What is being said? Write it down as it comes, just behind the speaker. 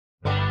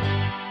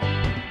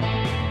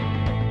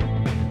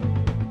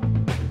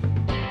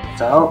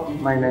Ciao,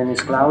 my name is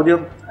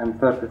Claudio, I'm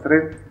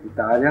 33,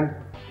 Italian,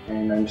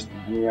 and I'm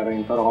here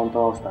in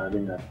Toronto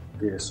studying at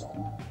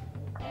TSoM.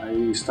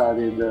 I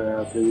studied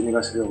at the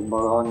University of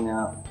Bologna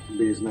a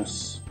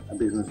business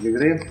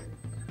degree,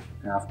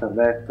 and after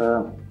that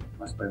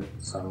I spent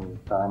some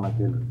time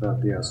until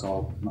 28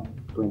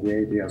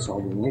 years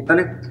old in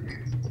Italy,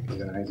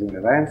 organizing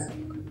events.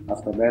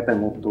 After that I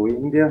moved to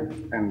India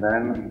and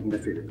then in the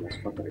Philippines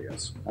for 3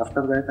 years.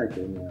 After that I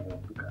came here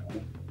to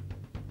Canada.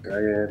 I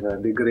have a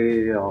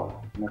degree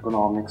in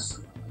economics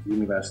at the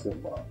University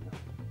of Bologna.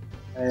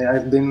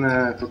 I've been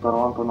to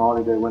Toronto on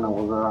holiday when I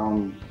was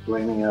around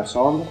 20 years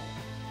old.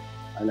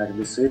 I like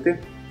the city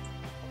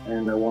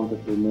and I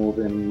wanted to move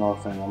in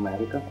Northern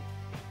America.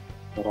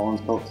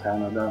 Toronto,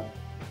 Canada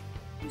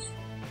is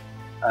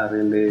a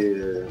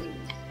really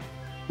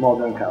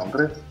modern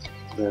country,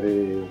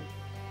 very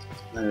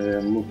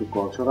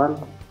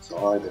multicultural,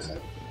 so I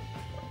decided.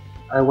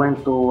 I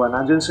went to an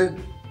agency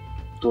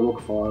to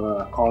look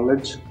for a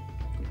college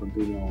to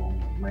continue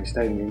my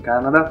staying in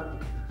Canada.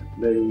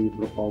 They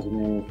proposed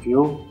me a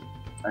few.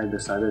 I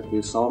decided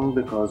TSoM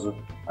because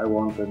I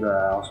wanted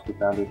a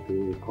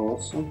hospitality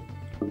course,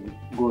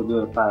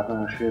 good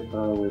partnership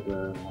with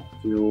a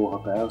few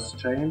hotels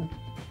chain.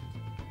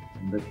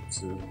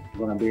 That's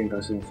gonna be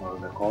interesting for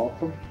the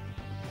co-op.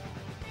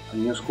 A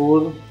new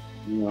school,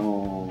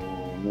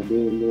 new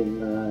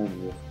building,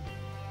 new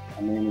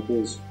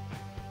amenities,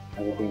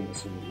 everything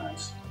is really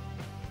nice.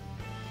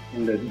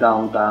 In the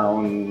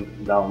downtown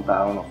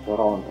of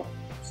Toronto,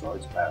 so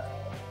it's perfect.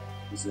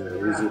 It's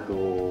easy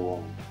to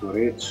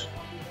reach,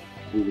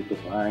 easy to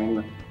find,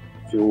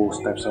 a few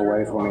steps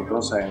away from Metro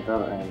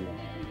Center and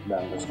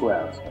down the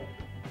squares.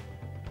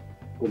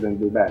 Couldn't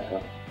be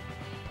better.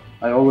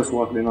 I always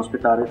worked in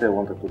hospitality. I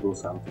wanted to do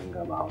something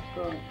about,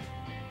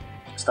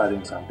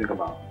 studying something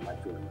about my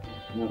field.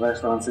 In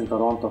restaurants in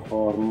Toronto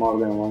for more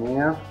than 1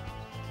 year.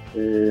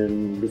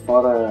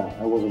 Before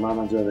I was a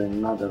manager in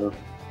another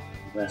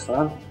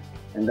restaurant,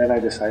 and then I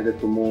decided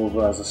to move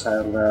as a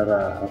server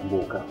at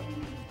Buca.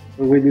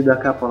 We did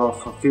a couple of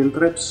field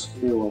trips.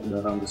 We walked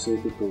around the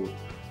city to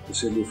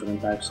see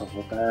different types of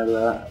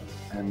hotel,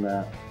 and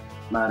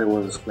Mari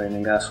was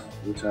explaining us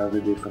which are the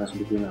difference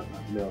between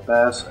the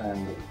hotels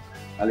and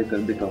a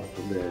little bit of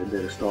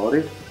the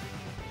story.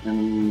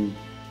 And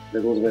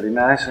that was very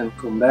nice, and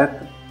from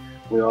that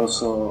we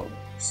also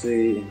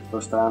see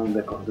firsthand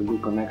the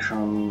good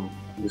connection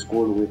in the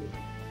school with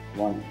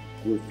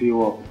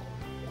few of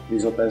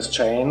these hotels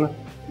chain.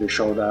 They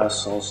showed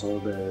us also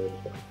the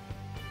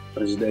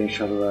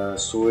presidential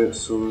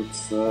suites,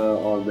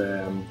 all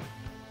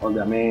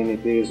the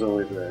amenities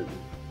with the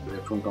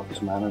front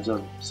office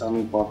manager. Some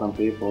important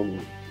people,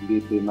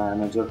 VP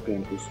manager,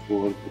 came to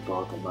school to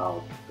talk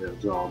about their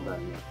job,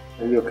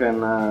 and you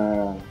can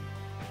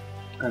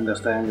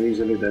understand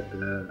easily that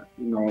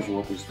he knows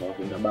what he's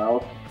talking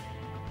about.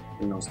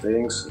 He knows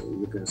things.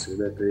 You can see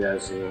that he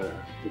has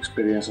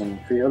experience in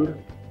the field,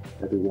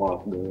 that he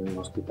worked in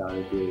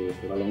hospitality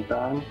for a long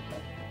time.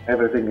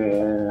 Everything,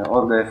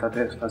 all the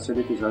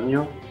facilities are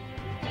new.